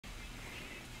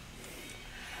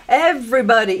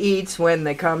Everybody eats when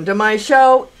they come to my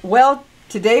show. Well,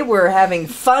 today we're having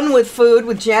fun with food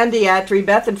with Jan Diatri,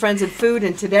 Beth and Friends and Food,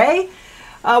 and today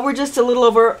we're just a little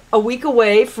over a week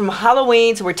away from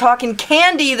Halloween, so we're talking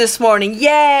candy this morning.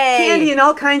 Yay! Candy and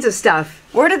all kinds of stuff.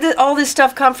 Where did all this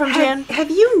stuff come from, Jan? Have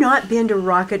you not been to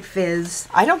Rocket Fizz?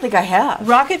 I don't think I have.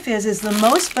 Rocket Fizz is the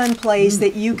most fun place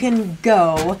that you can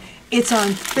go. It's on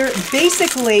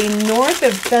basically north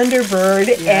of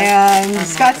Thunderbird and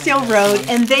Scottsdale Road,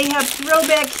 and they have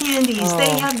throwback candies.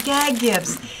 They have gag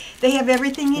gifts. They have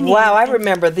everything you need. Wow, I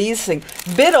remember these things.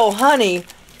 Bit-O Honey.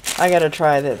 I gotta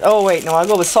try this. Oh wait, no, I'll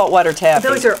go with saltwater taffy.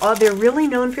 Those are all, they're really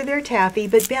known for their taffy,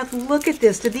 but Beth, look at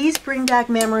this. Do these bring back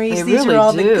memories? They These really are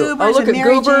all do. the Goobers Oh, look and at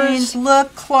Mary Goobers. Janes,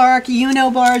 Look, Clark,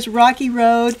 Bars, Rocky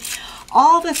Road.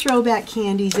 All the throwback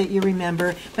candies that you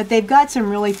remember, but they've got some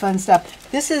really fun stuff.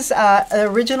 This is an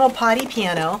original potty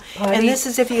piano, and this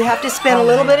is if you have to spend a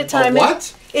little bit of time.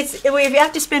 What? If you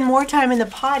have to spend more time in the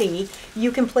potty,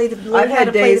 you can learn how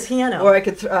to play the piano. Or I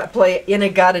could play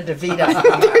Inagata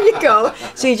Davida. There you go.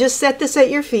 So you just set this at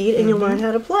your feet, and you learn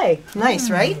how to play. Nice,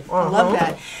 right? I love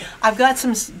that. I've got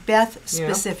some Beth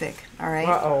specific. All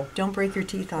right. Don't break your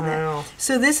teeth on that.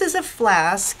 So this is a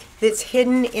flask that's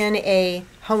hidden in a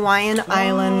Hawaiian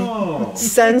Island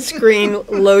sunscreen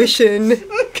lotion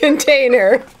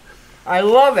container. I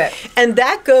love it. And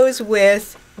that goes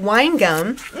with wine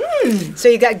gum. So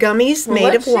you got gummies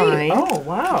made of wine. Oh,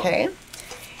 wow. Okay.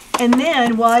 And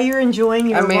then while you're enjoying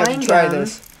your wine I may have to try gum,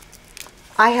 this.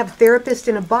 I have Therapist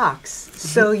in a Box,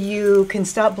 so you can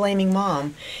stop blaming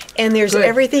mom. And there's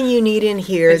everything you need in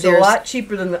here. It's a lot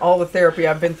cheaper than all the therapy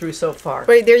I've been through so far.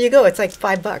 Right, there you go. It's like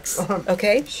 $5,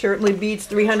 okay? Certainly beats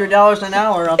 $300 an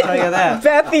hour, I'll tell you that.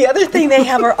 Beth, the other thing they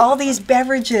have are all these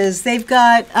beverages. They've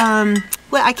got, well,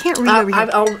 I can't read over here.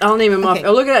 I'll name them off.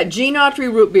 Oh, look at that. Gene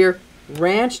Autry root beer.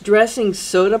 Ranch dressing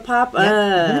soda pop.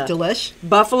 Delish.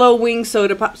 Buffalo wing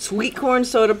soda pop. Sweet corn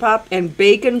soda pop. And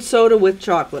bacon soda with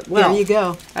chocolate. Well, there you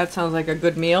go. That sounds like a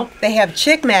good meal. They have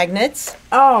chick magnets.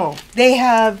 Oh. They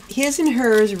have his and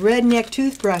hers redneck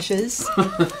toothbrushes.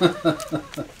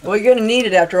 Well, you're going to need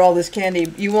it after all this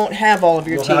candy. You won't have all of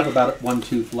your teeth. You'll have about one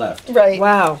tooth left. Right.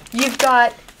 Wow. You've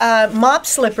got mop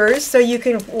slippers, so you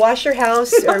can wash your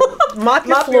house or mop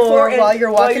your floor while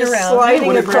you're walking around.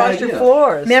 Sliding across your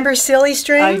floors. Remember silly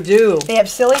string? I do. They have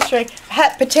silly string.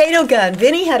 Potato gun.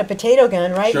 Vinny had a potato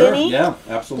gun, right, Sure, Vinny? yeah,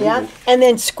 absolutely. Yeah. And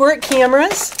then squirt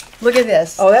cameras. Look at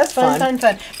this. Oh, that's fun.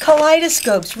 Fun.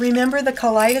 Kaleidoscopes. Remember the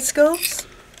kaleidoscopes?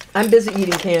 I'm busy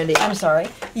eating candy. I'm sorry.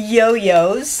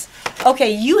 Yo-yos.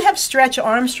 Okay, you have Stretch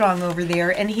Armstrong over there,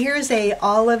 and here's an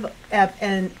olive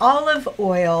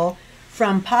oil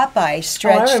from Popeye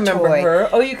Stretch I remember toy. her.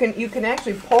 Oh, you can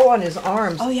actually pull on his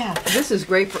arms. Oh yeah. This is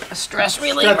great for a stress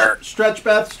reliever. Stretch,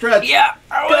 Beth, stretch. Yeah.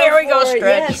 Oh, there we go,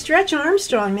 Stretch. Yeah, Stretch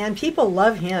Armstrong, man. People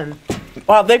love him.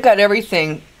 Wow, they've got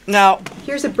everything. Now,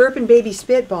 here's a burping baby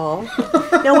spitball.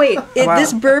 No, wait.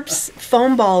 This burps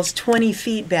foam ball's 20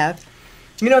 feet, Beth.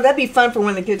 you know, that'd be fun for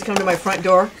when the kids come to my front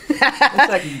door. It's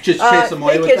like, Just chase them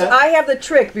away hey with kids, that? I have the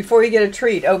trick before you get a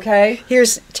treat, okay?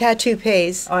 Here's tattoo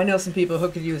pays. Oh, I know some people who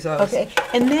could use those. Okay,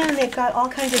 and then they've got all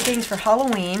kinds of things for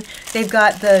Halloween. They've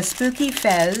got the Spooky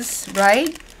Fez,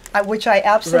 right? Which I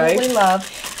absolutely love.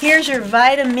 Here's your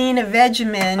Vitamina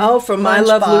Vegemin. Oh, from My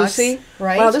Love Lucy.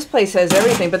 Right. Wow, this place has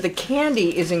everything, but the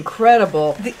candy is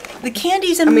incredible. The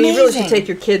candy's amazing. I mean, you really should take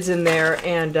your kids in there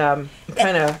and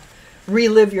kind of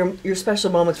relive your special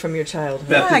moments from your childhood.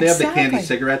 Beth, do they have the exactly. candy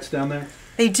cigarettes down there?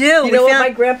 They do. You know what my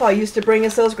grandpa used to bring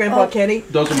us those, Grandpa Kenny?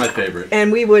 Those are my favorite.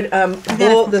 And we would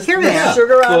blow the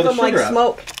sugar out of them like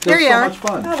smoke. Here you are. So much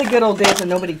fun. Oh, the good old days when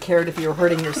nobody cared if you were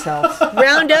hurting yourself.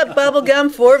 Roundup bubble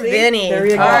gum for Vinny. There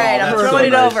you go. All right, I'm that's throwing so it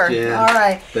nice, over. Jan. All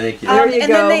right. Thank you. There you and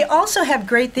go. then they also have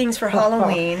great things for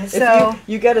Halloween. So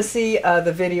you got to see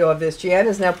the video of this. Jan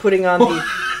is now putting on the.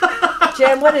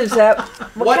 Jan, what is that?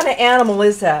 What kind of animal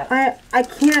is that? I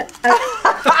can't.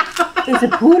 It's a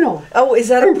poodle. Oh, is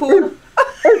that a poodle?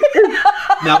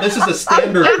 Now, this is a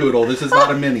standard poodle. This is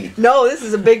not a mini. No, this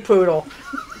is a big poodle.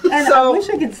 And I wish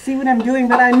I could see what I'm doing,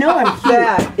 but I know I'm cute.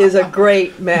 That is a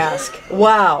great mask.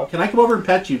 Wow. Can I come over and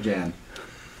pet you, Jan?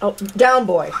 Oh, down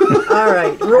boy. All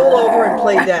right, roll over and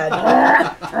play dead.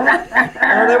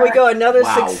 Oh, there we go. Another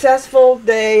successful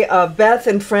day of Beth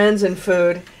and Friends and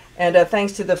Food. And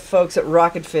thanks to the folks at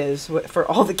Rocket Fizz for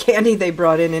all the candy they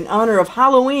brought in honor of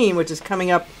Halloween, which is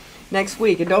coming up next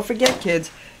week. And don't forget,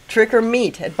 kids, trick or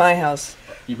meet at my house.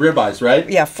 You ribeyes, right?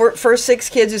 Yeah, first 6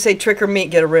 kids who say trick or meet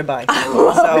get a ribeye.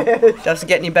 So doesn't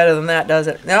get any better than that, does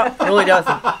it? No, it really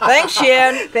doesn't. Thanks,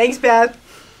 Jan. Thanks, Beth.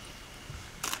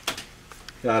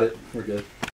 Got it. We're good.